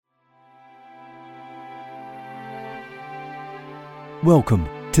Welcome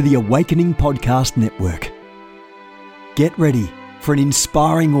to the Awakening Podcast Network. Get ready for an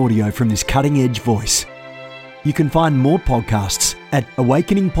inspiring audio from this cutting-edge voice. You can find more podcasts at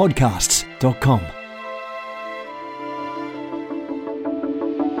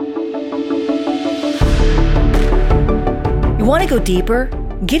awakeningpodcasts.com. You want to go deeper?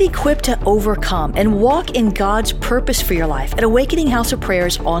 Get equipped to overcome and walk in God's purpose for your life at Awakening House of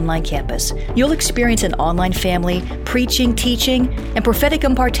Prayer's online campus. You'll experience an online family, preaching, teaching, and prophetic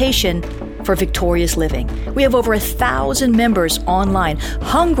impartation for victorious living. We have over 1,000 members online,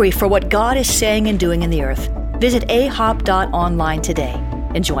 hungry for what God is saying and doing in the earth. Visit ahop.online today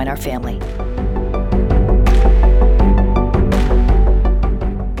and join our family.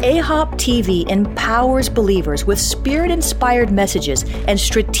 AHOP TV empowers believers with Spirit-inspired messages and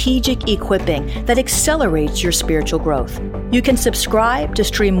strategic equipping that accelerates your spiritual growth. You can subscribe to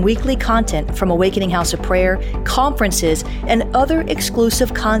stream weekly content from Awakening House of Prayer, conferences, and other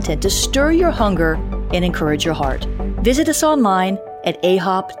exclusive content to stir your hunger and encourage your heart. Visit us online at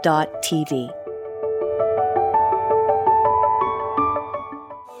ahop.tv.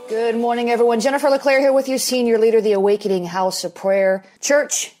 Good morning, everyone. Jennifer LeClaire here with you, Senior Leader of the Awakening House of Prayer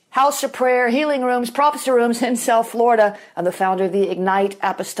Church, House of Prayer, Healing Rooms, Prophecy Rooms in South Florida. I'm the founder of the Ignite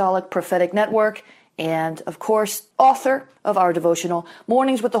Apostolic Prophetic Network and, of course, author of our devotional,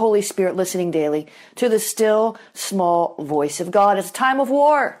 Mornings with the Holy Spirit, listening daily to the still, small voice of God. It's a time of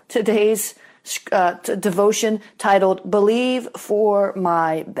war. Today's devotion titled, Believe for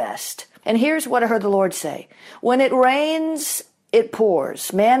My Best. And here's what I heard the Lord say. When it rains, it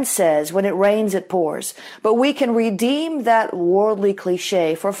pours. Man says, when it rains, it pours. But we can redeem that worldly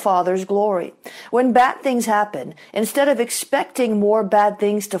cliche for Father's glory. When bad things happen, instead of expecting more bad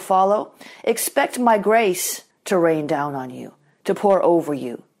things to follow, expect my grace to rain down on you, to pour over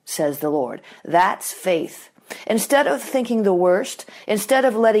you, says the Lord. That's faith. Instead of thinking the worst, instead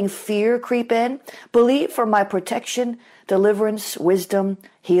of letting fear creep in, believe for my protection, deliverance, wisdom,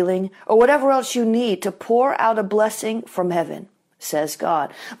 healing, or whatever else you need to pour out a blessing from heaven, says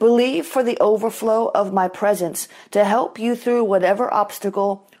God. Believe for the overflow of my presence to help you through whatever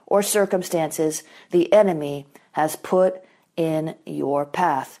obstacle or circumstances the enemy has put in your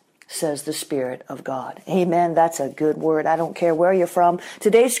path, says the Spirit of God. Amen. That's a good word. I don't care where you're from.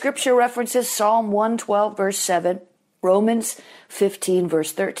 Today's scripture references Psalm 112, verse 7, Romans 15,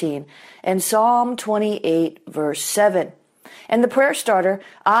 verse 13, and Psalm 28, verse 7. And the prayer starter,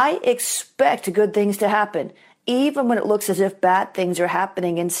 I expect good things to happen, even when it looks as if bad things are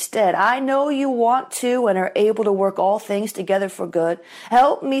happening instead. I know you want to and are able to work all things together for good.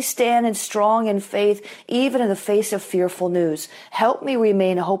 Help me stand strong in faith, even in the face of fearful news. Help me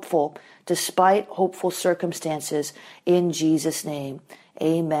remain hopeful despite hopeful circumstances. In Jesus' name,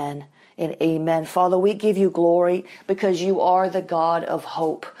 amen and amen. Father, we give you glory because you are the God of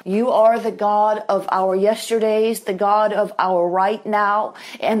hope. You are the God of our yesterdays, the God of our right now,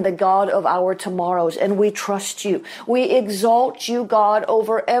 and the God of our tomorrows. And we trust you. We exalt you, God,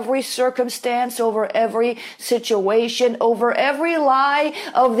 over every circumstance, over every situation, over every lie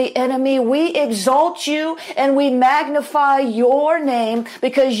of the enemy. We exalt you and we magnify your name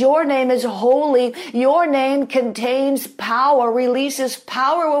because your name is holy. Your name contains power, releases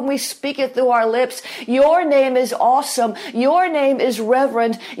power when we speak it through our lips. Your name is awesome. Your name is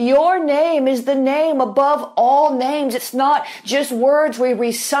reverend. Your name is the name above all names. It's not just words we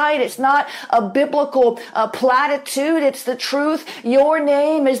recite. It's not a biblical platitude. It's the truth. Your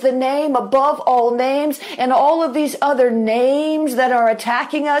name is the name above all names, and all of these other names that are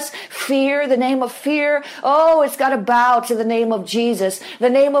attacking us, fear, the name of fear, oh, it's got to bow to the name of Jesus. The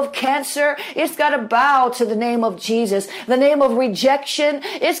name of cancer, it's got to bow to the name of Jesus. The name of rejection,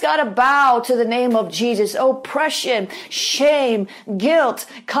 it's got to bow to the name of Jesus. Oppression, shame, guilt,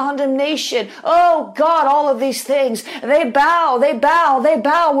 condemnation. Oh God, all of these things, they bow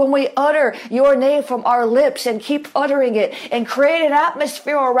when we utter your name from our lips and keep uttering it and create an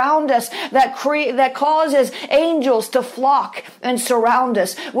atmosphere around us that causes angels to flock and surround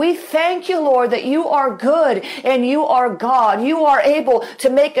us. We thank you, Lord, that you are good and you are God. You are able to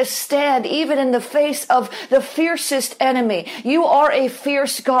make us stand even in the face of the fiercest enemy. You are a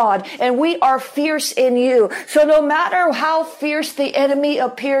fierce God, and we are fierce in you. So no matter how fierce the enemy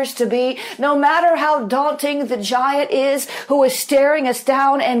appears to be, no matter how daunting the giant is who is staring us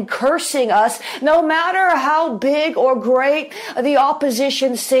down and cursing us, no matter how big or great the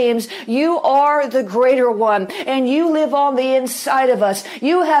opposition seems, you are the greater one, and you live on the inside of us.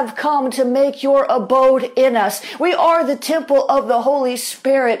 You have come to make your abode in us. We are the temple of the Holy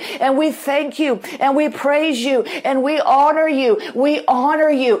Spirit, and we thank you, and we praise you, and we honor you. We honor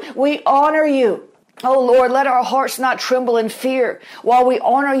you. We honor you. Oh Lord, let our hearts not tremble in fear while we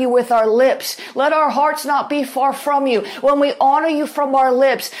honor you with our lips. Let our hearts not be far from you when we honor you from our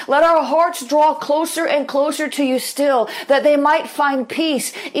lips. Let our hearts draw closer and closer to you still, that they might find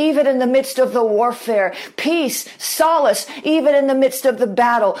peace even in the midst of the warfare. Peace, solace, even in the midst of the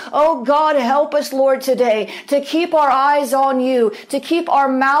battle. Oh God, help us, Lord, today to keep our eyes on you, to keep our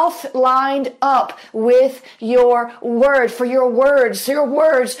mouth lined up with your word. For your words,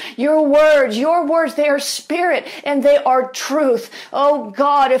 they are spirit and they are truth. Oh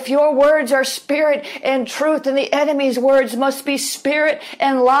God, if your words are spirit and truth, then the enemy's words must be spirit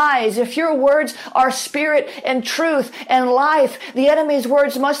and lies. If your words are spirit and truth and life, the enemy's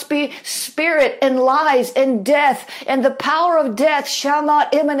words must be spirit and lies and death. And the power of death shall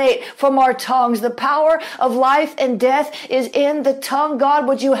not emanate from our tongues. The power of life and death is in the tongue. God,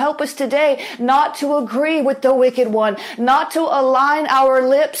 would you help us today not to agree with the wicked one, not to align our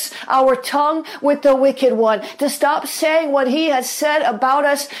lips, our tongue with the wicked one, to stop saying what he has said about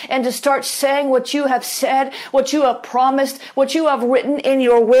us and to start saying what you have said, what you have promised, what you have written in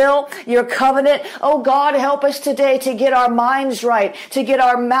your will, your covenant. Oh God, help us today to get our minds right, to get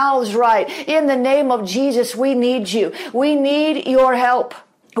our mouths right. In the name of Jesus, we need you. We need your help.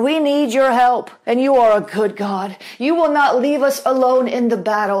 We need your help, and you are a good God. You will not leave us alone in the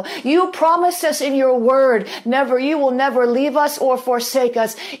battle. You promised us in your word, you will never leave us or forsake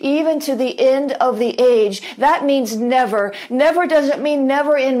us, even to the end of the age. That means never. Never doesn't mean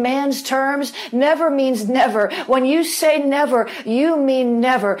never in man's terms. Never means never. When you say never, you mean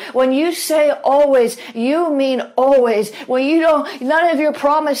never. When you say always, you mean always. When none of your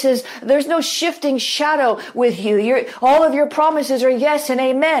promises, there's no shifting shadow with you. All of your promises are yes and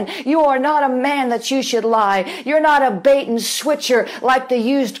amen. You are not a man that you should lie. You're not a bait and switcher like the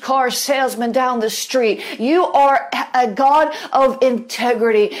used car salesman down the street. You are a God of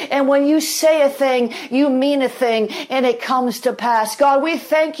integrity. And when you say a thing, you mean a thing, and it comes to pass. God, we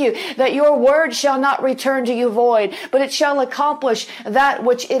thank you that your word shall not return to you void, but it shall accomplish that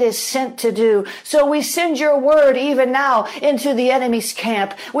which it is sent to do. So we send your word even now into the enemy's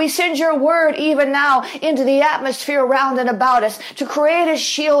camp. We send your word even now into the atmosphere around and about us to create a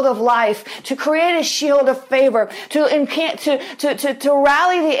shield of life, to create a shield of favor, to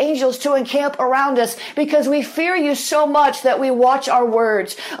rally the angels to encamp around us, because we fear you so much that we watch our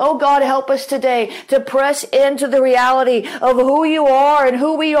words. Oh God, help us today to press into the reality of who you are and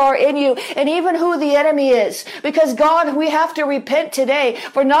who we are in you, and even who the enemy is. Because God, we have to repent today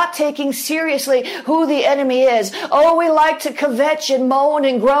for not taking seriously who the enemy is. Oh, we like to kvetch and moan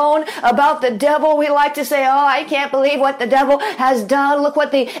and groan about the devil. We like to say, oh, I can't believe what the devil has done. Look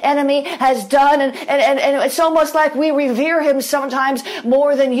what the enemy has done. And it's almost like we revere him sometimes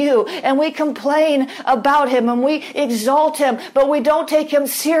more than you. And we complain about him and we exalt him, but we don't take him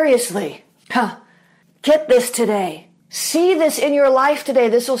seriously. Get this today. See this in your life today.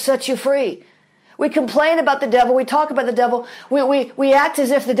 This will set you free. We complain about the devil. We talk about the devil. We act as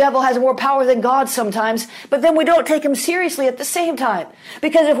if the devil has more power than God sometimes, but then we don't take him seriously at the same time.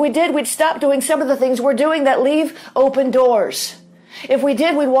 Because if we did, we'd stop doing some of the things we're doing that leave open doors. If we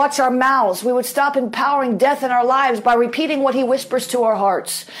did, we'd watch our mouths. We would stop empowering death in our lives by repeating what he whispers to our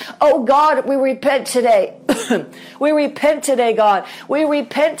hearts. Oh God, we repent today. We repent today, God. We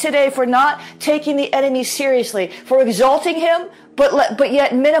repent today for not taking the enemy seriously, for exalting him, but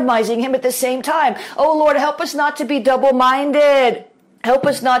yet minimizing him at the same time. Oh Lord, help us not to be double-minded. Help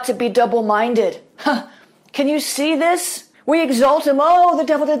us not to be double-minded. Can you see this? We exalt him. Oh, the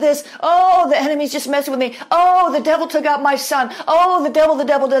devil did this. Oh, the enemy's just messing with me. Oh, the devil took out my son. Oh, the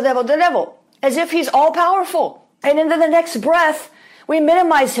devil. As if he's all powerful. And into the next breath, we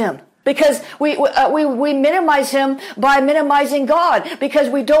minimize him. Because we minimize him by minimizing God, because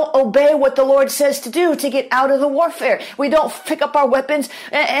we don't obey what the Lord says to do to get out of the warfare. We don't pick up our weapons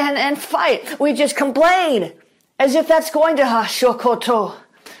and fight. We just complain as if that's going to hashokoto.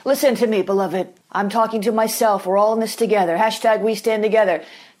 Listen to me, beloved. I'm talking to myself. We're all in this together. # we stand together.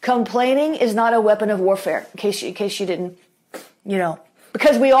 Complaining is not a weapon of warfare. In case you didn't,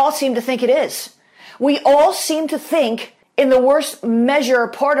 because we all seem to think it is. We all seem to think in the worst measure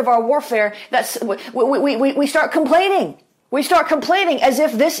part of our warfare, that's we start complaining. We start complaining as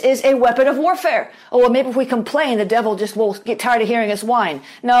if this is a weapon of warfare. Oh, well, maybe if we complain, the devil just will get tired of hearing us whine.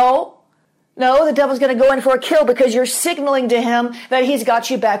 No, the devil's going to go in for a kill, because you're signaling to him that he's got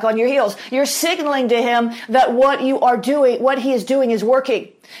you back on your heels. You're signaling to him that what he is doing is working.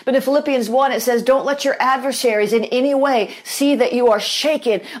 But in Philippians 1, it says, don't let your adversaries in any way see that you are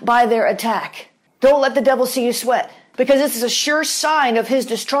shaken by their attack. Don't let the devil see you sweat. because this is a sure sign of his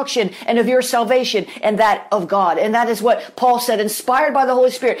destruction and of your salvation and that of God. And that is what Paul said, inspired by the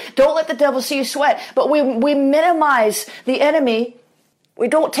Holy Spirit. Don't let the devil see you sweat. But we minimize the enemy. We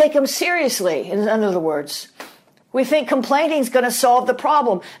don't take him seriously, in other words. We think complaining is going to solve the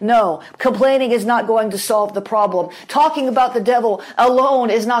problem. No, complaining is not going to solve the problem. Talking about the devil alone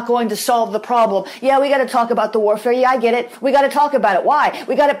is not going to solve the problem. Yeah, we got to talk about the warfare. Yeah, I get it. We got to talk about it. Why?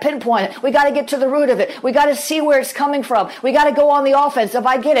 We got to pinpoint it. We got to get to the root of it. We got to see where it's coming from. We got to go on the offensive.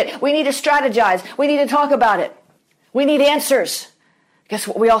 I get it. We need to strategize. We need to talk about it. We need answers. Guess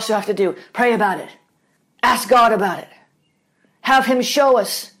what we also have to do? Pray about it. Ask God about it. Have him show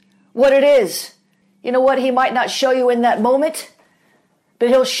us what it is. You know what? He might not show you in that moment, but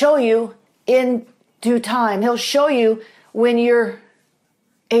he'll show you in due time. He'll show you when you're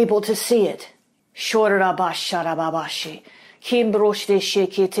able to see it.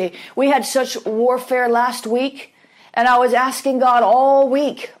 We had such warfare last week, and I was asking God all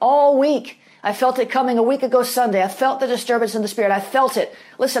week. I felt it coming a week ago Sunday. I felt the disturbance in the spirit. I felt it.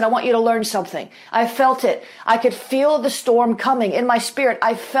 Listen, I want you to learn something. I felt it. I could feel the storm coming in my spirit.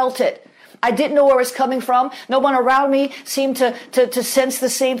 I felt it. I didn't know where it was coming from. No one around me seemed to sense the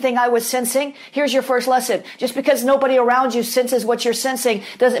same thing I was sensing. Here's your first lesson. Just because nobody around you senses what you're sensing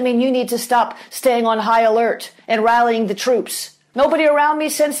doesn't mean you need to stop staying on high alert and rallying the troops. Nobody around me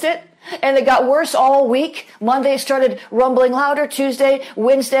sensed it. And it got worse all week. Monday started rumbling louder. Tuesday,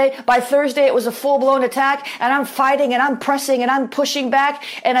 Wednesday. By Thursday, it was a full-blown attack. And I'm fighting and I'm pressing and I'm pushing back.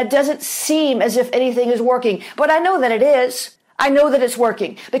 And it doesn't seem as if anything is working. But I know that it is. I know that it's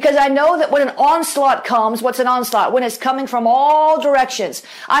working because I know that when an onslaught comes, what's an onslaught? When it's coming from all directions.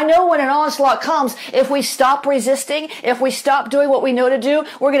 I know when an onslaught comes, if we stop resisting, if we stop doing what we know to do,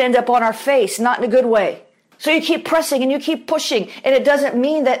 we're going to end up on our face, not in a good way. So you keep pressing and you keep pushing, and it doesn't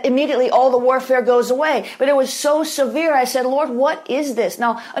mean that immediately all the warfare goes away. But it was so severe. I said, Lord, what is this?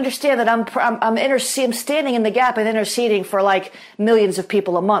 Now, understand that I'm standing in the gap and interceding for like millions of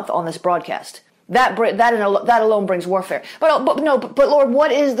people a month on this broadcast. That alone brings warfare. But Lord,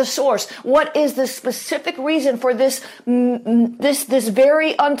 what is the source? What is the specific reason for this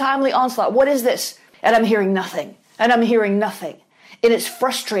very untimely onslaught? What is this? And I'm hearing nothing. And it's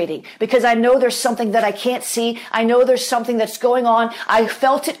frustrating because I know there's something that I can't see. I know there's something that's going on. I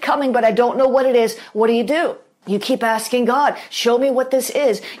felt it coming, but I don't know what it is. What do? You keep asking God, show me what this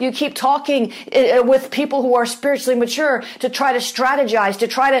is. You keep talking with people who are spiritually mature to try to strategize, to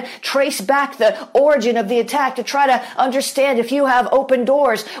try to trace back the origin of the attack, to try to understand if you have open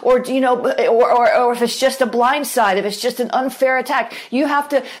doors or if it's just a blind side, if it's just an unfair attack. You have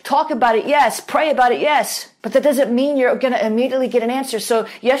to talk about it, yes. Pray about it, yes. But that doesn't mean you're going to immediately get an answer. So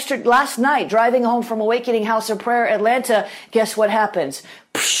last night, driving home from Awakening House of Prayer, Atlanta, guess what happens?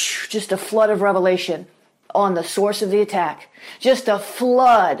 Just a flood of revelation on the source of the attack. Just a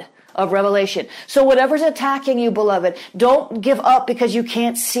flood of revelation. So whatever's attacking you, beloved, don't give up because you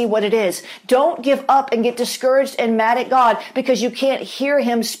can't see what it is. Don't give up and get discouraged and mad at God because you can't hear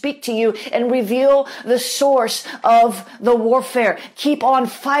him speak to you and reveal the source of the warfare. Keep on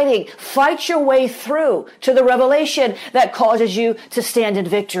fighting. Fight your way through to the revelation that causes you to stand in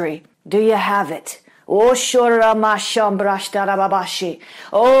victory. Do you have it? Oh,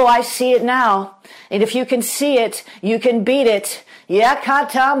 I see it now. And if you can see it, you can beat it. It's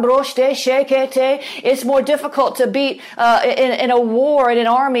more difficult to beat in a war, in an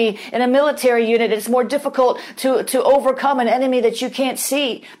army, in a military unit. It's more difficult to overcome an enemy that you can't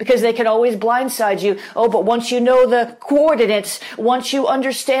see because they can always blindside you. Oh, but once you know the coordinates, once you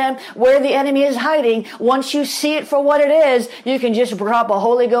understand where the enemy is hiding, once you see it for what it is, you can just drop a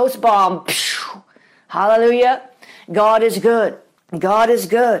Holy Ghost bomb. Hallelujah. God is good. God is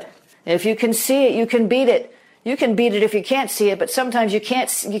good. If you can see it, you can beat it. You can beat it if you can't see it, but sometimes you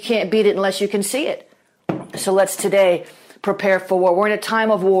can't beat it unless you can see it. So let's today prepare for war. We're in a time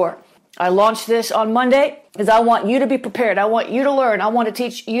of war. I launched this on Monday because I want you to be prepared. I want you to learn. I want to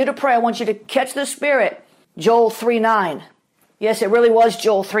teach you to pray. I want you to catch the Spirit. Joel 3:9. Yes, it really was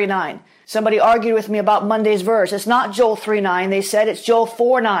Joel 3:9. Somebody argued with me about Monday's verse. It's not Joel 3:9. They said it's Joel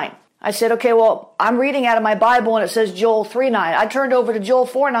 4:9. I said, okay, well, I'm reading out of my Bible and it says Joel 3:9. I turned over to Joel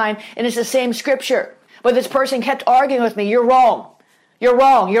 4:9 and it's the same scripture. But this person kept arguing with me. You're wrong. You're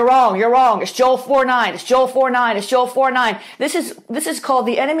wrong. You're wrong. You're wrong. It's Joel 4:9. It's Joel 4:9. It's Joel 4:9. This is called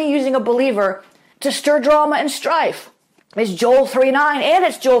the enemy using a believer to stir drama and strife. It's Joel 3:9 and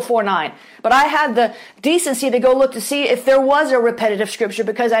it's Joel 4:9. But I had the decency to go look to see if there was a repetitive scripture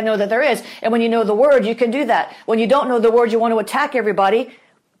because I know that there is. And when you know the word, you can do that. When you don't know the word, you want to attack everybody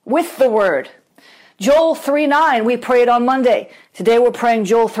with the word. Joel 3:9, we prayed on Monday. Today we're praying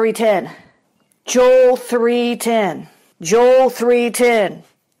Joel 3:10. Joel 3:10. Joel 3:10.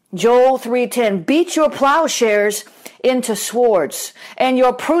 Joel 3:10. Beat your plowshares into swords and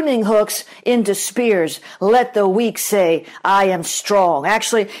your pruning hooks into spears. Let the weak say, I am strong.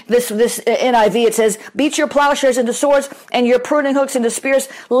 Actually, this NIV, it says, beat your plowshares into swords and your pruning hooks into spears.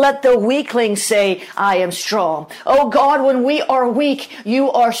 Let the weakling say, I am strong. Oh God, when we are weak,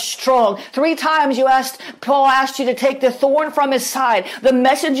 you are strong. 3 times Paul asked you to take the thorn from his side, the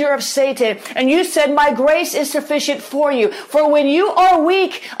messenger of Satan, and you said, my grace is sufficient for you. For when you are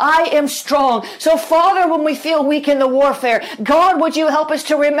weak, I am strong. So Father, when we feel weak in the warfare, God, would you help us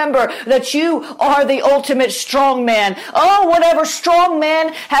to remember that you are the ultimate strong man. Oh, whatever strong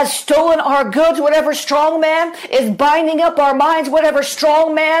man has stolen our goods, whatever strong man is binding up our minds, whatever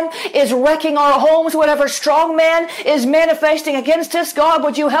strong man is wrecking our homes, whatever strong man is manifesting against us, God,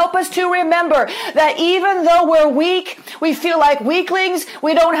 would you help us to remember that even though we're weak, we feel like weaklings,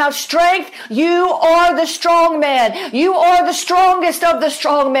 we don't have strength, you are the strong man. You are the strongest of the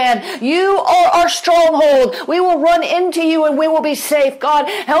strong man. You are our stronghold. We will run into you and we will be safe. God,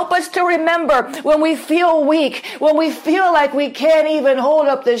 help us to remember when we feel weak, when we feel like we can't even hold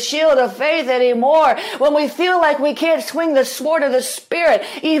up the shield of faith anymore, when we feel like we can't swing the sword of the Spirit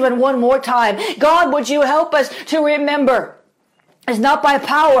even one more time. God, would you help us to remember it's not by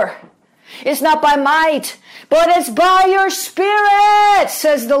power, it's not by might, but it's by your Spirit,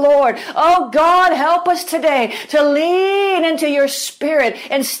 says the Lord. Oh God, help us today to lean into your Spirit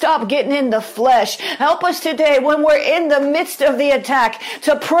and stop getting in the flesh. Help us today when we're in the midst of the attack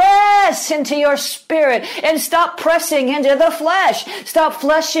to press into your Spirit and stop pressing into the flesh. Stop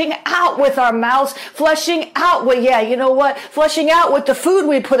fleshing out with our mouths, fleshing out with, fleshing out with the food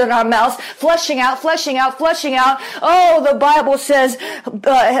we put in our mouths, fleshing out. Oh, the Bible says,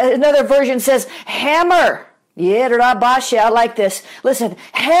 another version says, hammer. I like this. Listen,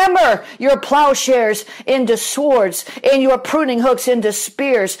 hammer your plowshares into swords and your pruning hooks into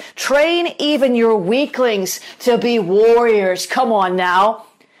spears. Train even your weaklings to be warriors. Come on now.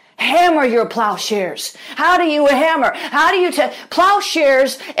 Hammer your plowshares. How do you hammer?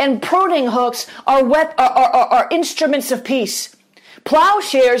 Plowshares and pruning hooks are instruments of peace.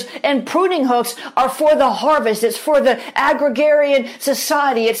 Plowshares and pruning hooks are for the harvest. It's for the agrarian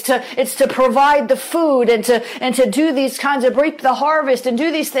society. It's to provide the food and to do these kinds of reap the harvest and do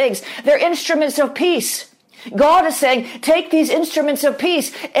these things. They're instruments of peace. God is saying, take these instruments of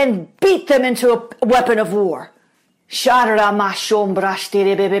peace and beat them into a weapon of war. There's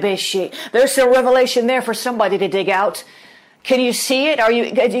a revelation there for somebody to dig out. Can you see it? Are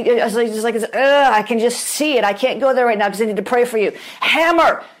you just like, I can just see it. I can't go there right now because I need to pray for you.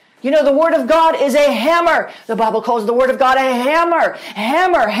 Hammer. You know, the Word of God is a hammer. The Bible calls the Word of God a hammer.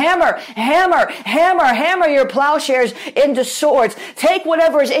 Hammer your plowshares into swords. Take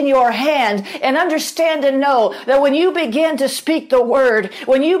whatever is in your hand and understand and know that when you begin to speak the Word,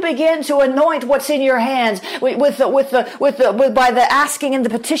 when you begin to anoint what's in your hands by the asking and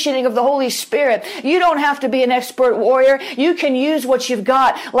the petitioning of the Holy Spirit, you don't have to be an expert warrior. You can use what you've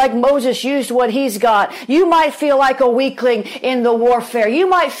got like Moses used what he's got. You might feel like a weakling in the warfare. You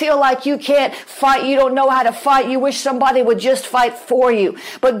might feel like you can't fight, you don't know how to fight, you wish somebody would just fight for you.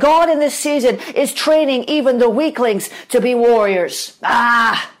 But God in this season is training even the weaklings to be warriors.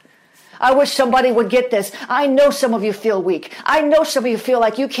 I wish somebody would get this. I know some of you feel weak. I know some of you feel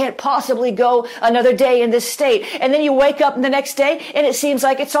like you can't possibly go another day in this state. And then you wake up the next day and it seems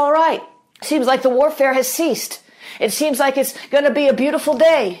like it's all right. It seems like the warfare has ceased. It seems like it's going to be a beautiful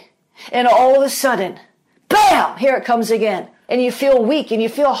day. And all of a sudden, bam, here it comes again. And you feel weak and you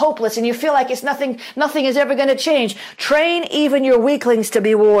feel hopeless and you feel like it's nothing is ever going to change. Train even your weaklings to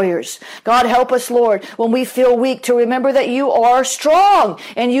be warriors. God help us, Lord, when we feel weak to remember that you are strong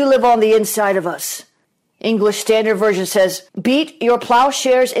and you live on the inside of us. English Standard Version says, beat your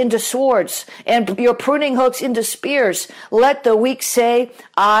plowshares into swords and your pruning hooks into spears. Let the weak say,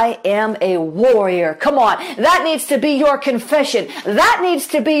 I am a warrior. Come on. That needs to be your confession. That needs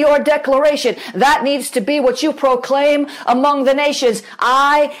to be your declaration. That needs to be what you proclaim among the nations.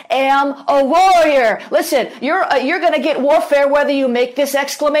 I am a warrior. Listen, you're going to get warfare whether you make this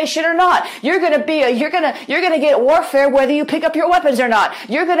exclamation or not. You're going to get warfare whether you pick up your weapons or not.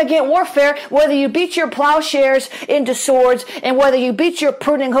 You're going to get warfare whether you beat your plowshares into swords and whether you beat your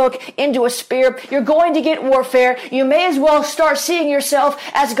pruning hook into a spear. You're going to get warfare. You may as well start seeing yourself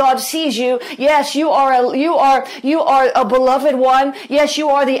as God sees you. Yes, you are a beloved one. Yes, you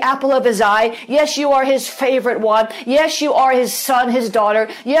are the apple of his eye. Yes, you are his favorite one. Yes, you are his son, his daughter.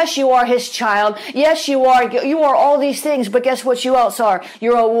 Yes, you are his child. Yes, you are all these things, but guess what you else are?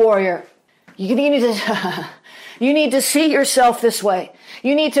 You're a warrior. You need to see yourself this way.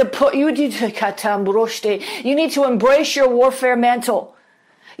 You need to embrace your warfare mantle.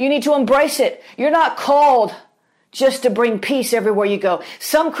 You need to embrace it. You're not called just to bring peace everywhere you go.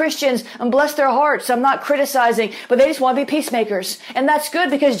 Some Christians, and bless their hearts, I'm not criticizing, but they just want to be peacemakers. And that's good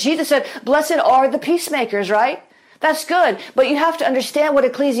because Jesus said, blessed are the peacemakers, right? That's good. But you have to understand what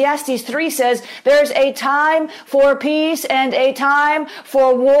Ecclesiastes 3 says. There's a time for peace and a time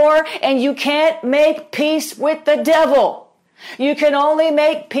for war, and you can't make peace with the devil. You can only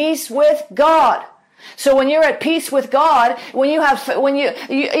make peace with God. So when you're at peace with God,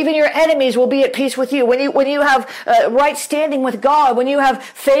 even your enemies will be at peace with you. When you have right standing with God, when you have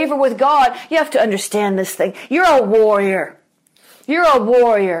favor with God, you have to understand this thing. You're a warrior. You're a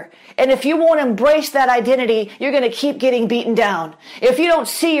warrior. And if you won't embrace that identity, you're going to keep getting beaten down. If you don't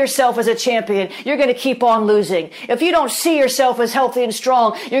see yourself as a champion, you're going to keep on losing. If you don't see yourself as healthy and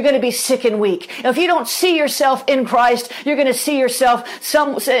strong, you're going to be sick and weak. If you don't see yourself in Christ, you're going to see yourself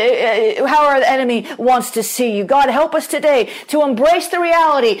however the enemy wants to see you. God, help us today to embrace the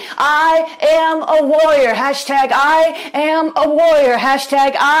reality. I am a warrior. Hashtag I am a warrior.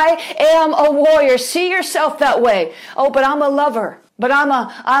 Hashtag I am a warrior. See yourself that way. Oh, but I'm a lover. But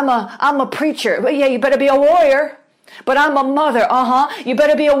I'm a preacher. But yeah, you better be a warrior. But I'm a mother. You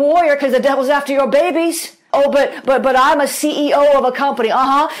better be a warrior because the devil's after your babies. Oh, but I'm a CEO of a company.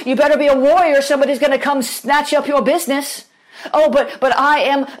 You better be a warrior. Somebody's going to come snatch up your business. Oh, but I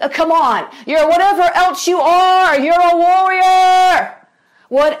am, come on. You're whatever else you are. You're a warrior.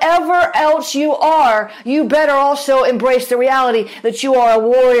 Whatever else you are, you better also embrace the reality that you are a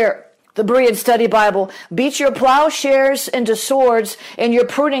warrior. The Berean Study Bible. Beat your plowshares into swords and your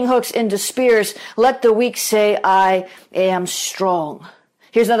pruning hooks into spears. Let the weak say, I am strong.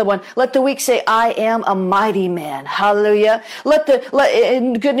 Here's another one. Let the weak say, I am a mighty man. Hallelujah.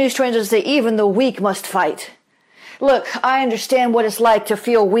 In Good News Translation say, even the weak must fight. Look, I understand what it's like to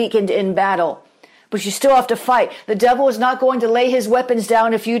feel weak in battle, but you still have to fight. The devil is not going to lay his weapons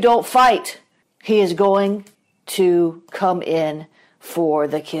down if you don't fight. He is going to come in for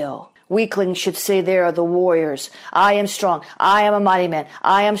the kill. Weaklings should say they are the warriors. I am strong. I am a mighty man.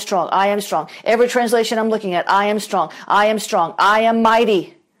 I am strong. I am strong. Every translation I'm looking at, I am strong. I am strong. I am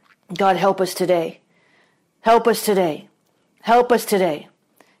mighty. God, help us today. Help us today. Help us today.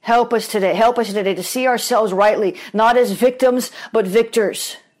 Help us today. Help us today to see ourselves rightly, not as victims, but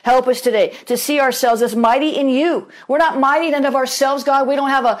victors. Help us today to see ourselves as mighty in you. We're not mighty in and of ourselves, God. We don't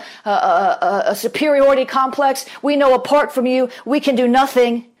have a superiority complex. We know apart from you, we can do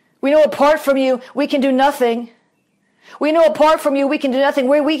nothing. We know apart from you, we can do nothing. We know apart from you, we can do nothing.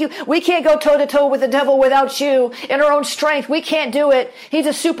 We can't go toe to toe with the devil without you in our own strength. We can't do it. He's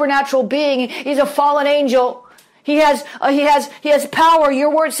a supernatural being. He's a fallen angel. He has power. Your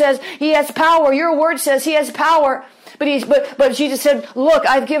word says he has power. Your word says he has power. But Jesus said, look,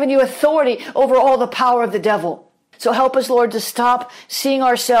 I've given you authority over all the power of the devil. So help us, Lord, to stop seeing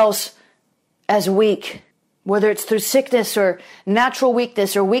ourselves as weak. Whether it's through sickness or natural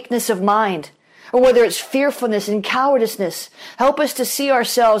weakness or weakness of mind, or whether it's fearfulness and cowardice, help us to see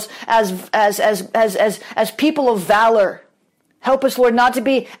ourselves as people of valor. Help us, Lord, not to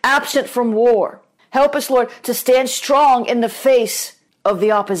be absent from war. Help us, Lord, to stand strong in the face of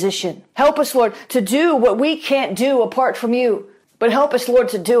the opposition. Help us, Lord, to do what we can't do apart from you, but help us, Lord,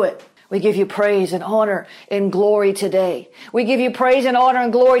 to do it. We give you praise and honor and glory today. We give you praise and honor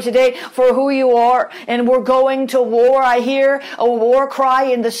and glory today for who you are. And we're going to war. I hear a war cry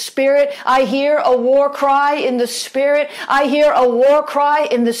in the spirit. I hear a war cry in the spirit. I hear a war cry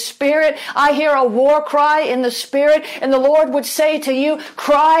in the spirit. I hear a war cry in the spirit. And the Lord would say to you,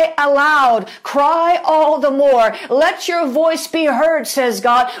 cry aloud, cry all the more. Let your voice be heard, says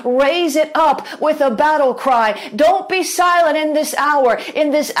God. Raise it up with a battle cry. Don't be silent in this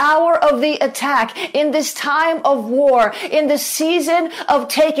hour of the attack, in this time of war, in this season of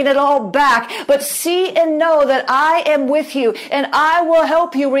taking it all back. But see and know that I am with you and I will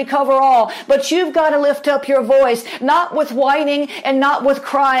help you recover all. But you've got to lift up your voice, not with whining and not with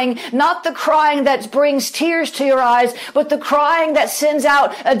crying, not the crying that brings tears to your eyes, but the crying that sends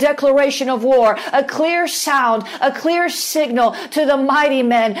out a declaration of war, a clear sound, a clear signal to the mighty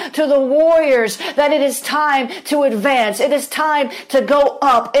men, to the warriors, that it is time to advance. It is time to go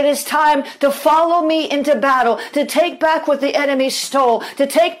up. It is time to follow me into battle, to take back what the enemy stole, to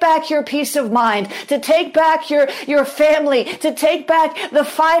take back your peace of mind, to take back your family, to take back the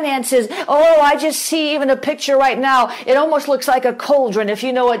finances. Oh, I just see even a picture right now. It almost looks like a cauldron, if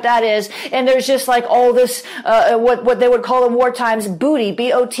you know what that is. And there's just like all this, what they would call in war times, booty,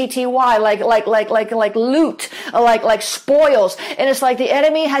 B-O-T-T-Y, like loot, like spoils. And it's like the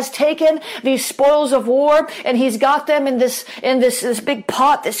enemy has taken these spoils of war and he's got them in this big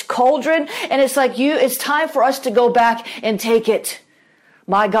pot, this cauldron. And it's like it's time for us to go back and take it.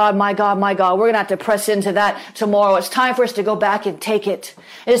 My God, my God, my God. We're going to have to press into that tomorrow. It's time for us to go back and take it.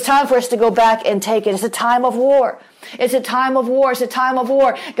 It's time for us to go back and take it. It's a time of war. It's a time of war. It's a time of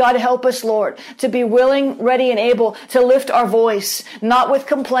war. God, help us, Lord, to be willing, ready, and able to lift our voice, not with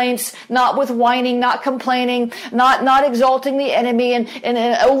complaints, not with whining, not complaining, not exalting the enemy and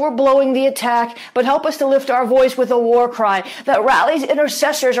overblowing the attack, but help us to lift our voice with a war cry that rallies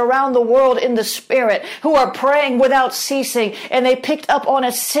intercessors around the world in the Spirit who are praying without ceasing. And they picked up on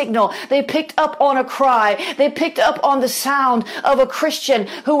a signal. They picked up on a cry. They picked up on the sound of a Christian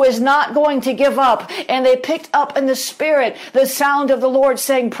who is not going to give up. And they picked up in the Spirit the sound of the Lord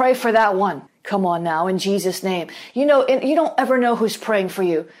saying, pray for that one. Come on now, in Jesus' name. You know, you don't ever know who's praying for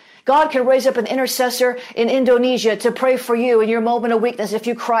you. God can raise up an intercessor in Indonesia to pray for you in your moment of weakness if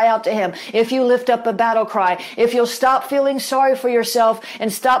you cry out to him, if you lift up a battle cry, if you'll stop feeling sorry for yourself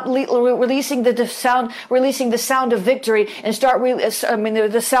and stop releasing the sound of victory and start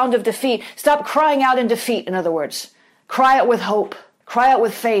the sound of defeat. Stop crying out in defeat, in other words. Cry out with hope. Cry out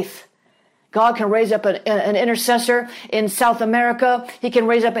with faith. God can raise up an intercessor in South America. He can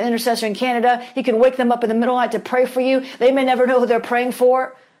raise up an intercessor in Canada. He can wake them up in the middle of the night to pray for you. They may never know who they're praying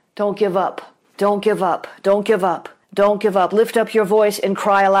for. Don't give up. Don't give up. Don't give up. Don't give up. Lift up your voice and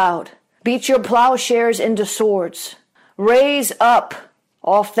cry aloud. Beat your plowshares into swords. Raise up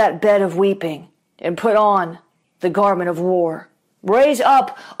off that bed of weeping and put on the garment of war. Raise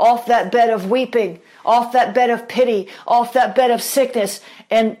up off that bed of weeping, off that bed of pity, off that bed of sickness,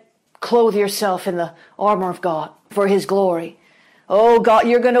 and clothe yourself in the armor of God for his glory. Oh God,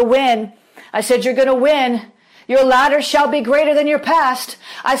 you're going to win. I said, you're going to win. Your latter shall be greater than your past.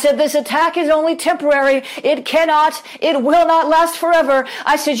 I said, this attack is only temporary. It will not last forever.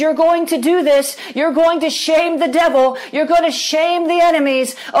 I said, you're going to do this. You're going to shame the devil. You're going to shame the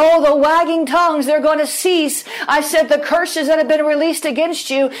enemies. Oh, the wagging tongues, they're going to cease. I said, the curses that have been released against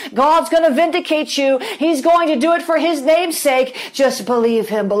you, God's going to vindicate you. He's going to do it for his name's sake. Just believe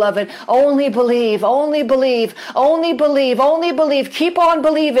him, beloved. Only believe, only believe, only believe, only believe. Keep on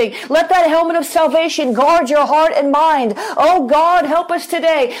believing. Let that helmet of salvation guard your heart and mind. Oh God, help us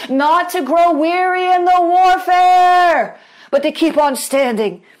today not to grow weary in the warfare, but to keep on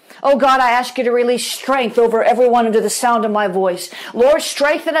standing. Oh God, I ask you to release strength over everyone under the sound of my voice. Lord,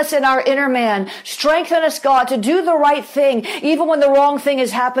 strengthen us in our inner man. Strengthen us, God, to do the right thing, even when the wrong thing is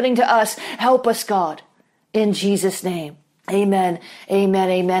happening to us. Help us, God, in Jesus' name. Amen. Amen.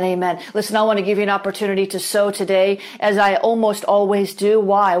 Amen. Amen. Listen, I want to give you an opportunity to sow today, as I almost always do.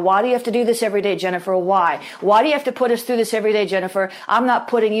 Why? Why do you have to do this every day, Jennifer? Why? Why do you have to put us through this every day, Jennifer? I'm not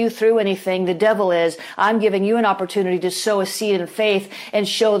putting you through anything. The devil is. I'm giving you an opportunity to sow a seed in faith and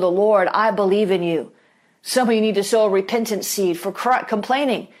show the Lord, I believe in you. Some of you need to sow a repentant seed for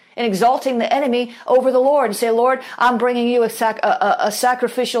complaining and exalting the enemy over the Lord and say, Lord, I'm bringing you a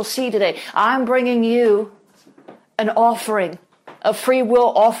sacrificial seed today. I'm bringing you an offering, a free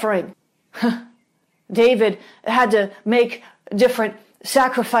will offering. David had to make different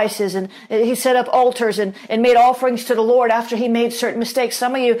sacrifices, and he set up altars and made offerings to the Lord after he made certain mistakes.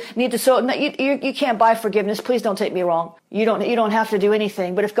 Some of you need to sow. You can't buy forgiveness. Please don't take me wrong. You don't have to do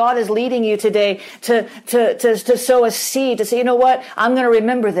anything. But if God is leading you today to sow a seed, to say, you know what, I'm going to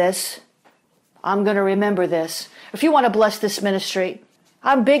remember this. I'm going to remember this. If you want to bless this ministry,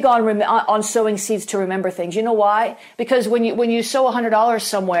 I'm big on sowing seeds to remember things. You know why? Because when you sow $100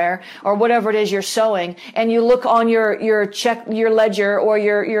 somewhere or whatever it is you're sowing, and you look on your check, your ledger or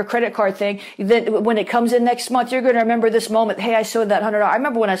your credit card thing, then when it comes in next month, you're going to remember this moment. Hey, I sowed that $100. I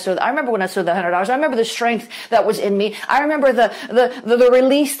remember when I sowed that $100. I remember the strength that was in me. I remember the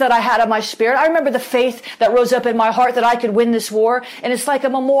release that I had of my spirit. I remember the faith that rose up in my heart that I could win this war. And it's like a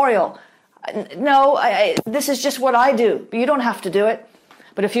memorial. No, this is just what I do. You don't have to do it.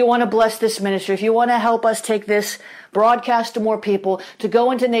 But if you want to bless this ministry, if you want to help us take this broadcast to more people, to go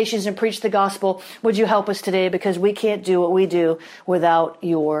into nations and preach the gospel, would you help us today? Because we can't do what we do without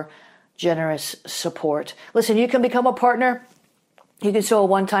your generous support. Listen, you can become a partner You can sow a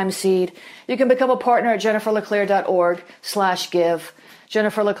one-time seed. You can become a partner at jenniferleclaire.org/give.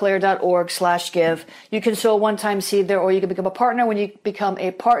 jenniferleclaire.org/give. You can sow a one-time seed there, or you can become a partner. When you become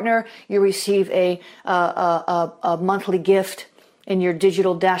a partner, you receive a monthly gift in your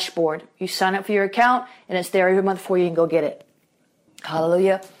digital dashboard. You sign up for your account, and it's there every month for you. You can go get it.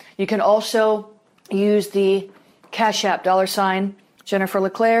 Hallelujah. You can also use the Cash App, $Jennifer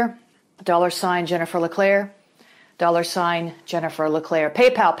LeClaire, $Jennifer LeClaire, $Jennifer LeClaire.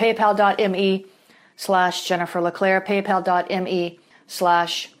 PayPal, paypal.me/Jennifer LeClaire,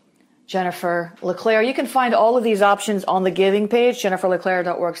 paypal.me/Jennifer LeClaire. You can find all of these options on the giving page,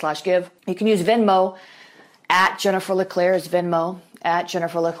 jenniferleclaire.org/give. You can use Venmo at Jennifer LeClaire is Venmo, at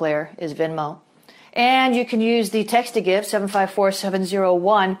Jennifer LeClaire is Venmo. And you can use the text to give,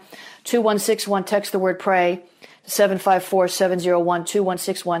 754-701-2161. Text the word pray.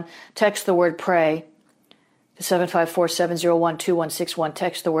 754-701-2161. Text the word pray. 754-701-2161.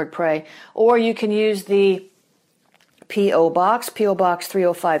 Text the word pray. Or you can use the P.O. Box, P.O. Box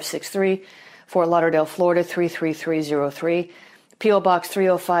 30563, Fort Lauderdale, Florida 33303. P.O. Box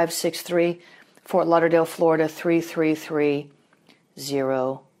 30563, Fort Lauderdale, Florida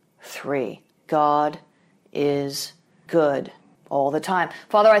 33303. God is good all the time.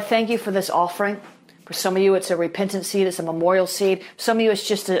 Father, I thank you for this offering. For some of you, it's a repentant seed. It's a memorial seed. Some of you, it's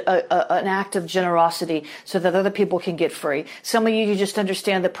just an act of generosity so that other people can get free. Some of you, you just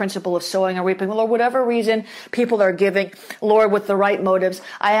understand the principle of sowing and reaping. Lord, whatever reason people are giving, Lord, with the right motives,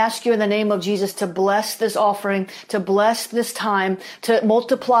 I ask you in the name of Jesus to bless this offering, to bless this time, to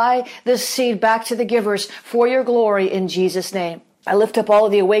multiply this seed back to the givers for your glory in Jesus' name. I lift up all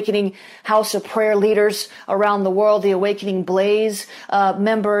of the Awakening House of Prayer leaders around the world, the Awakening Blaze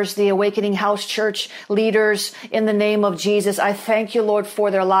members, the Awakening House Church leaders in the name of Jesus. I thank you, Lord,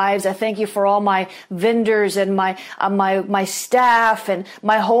 for their lives. I thank you for all my vendors and my staff and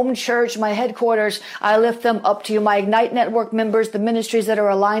my home church, my headquarters. I lift them up to you. My Ignite Network members, the ministries that are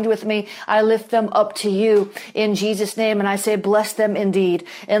aligned with me, I lift them up to you in Jesus' name. And I say, bless them indeed.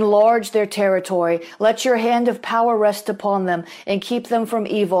 Enlarge their territory. Let your hand of power rest upon them and keep them from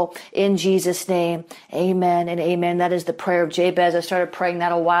evil in Jesus' name. Amen and amen. That is the prayer of Jabez. I started praying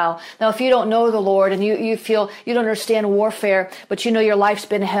that a while. Now, if you don't know the Lord and you feel you don't understand warfare, but you know your life's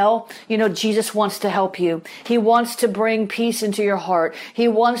been hell, you know Jesus wants to help you. He wants to bring peace into your heart. He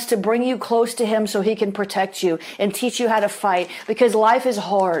wants to bring you close to him so he can protect you and teach you how to fight, because life is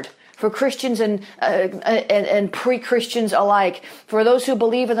hard. For Christians and pre-Christians alike, for those who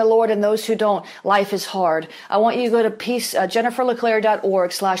believe in the Lord and those who don't, life is hard. I want you to go to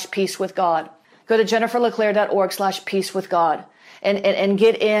jenniferleclaire.org/peace with God. Go to jenniferleclaire.org/peace with God and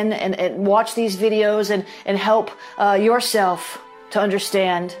get in and watch these videos and help yourself to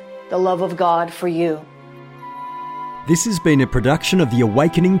understand the love of God for you. This has been a production of the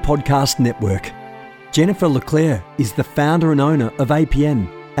Awakening Podcast Network. Jennifer LeClaire is the founder and owner of APN.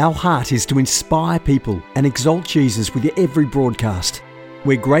 Our heart is to inspire people and exalt Jesus with every broadcast.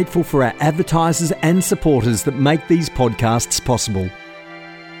 We're grateful for our advertisers and supporters that make these podcasts possible.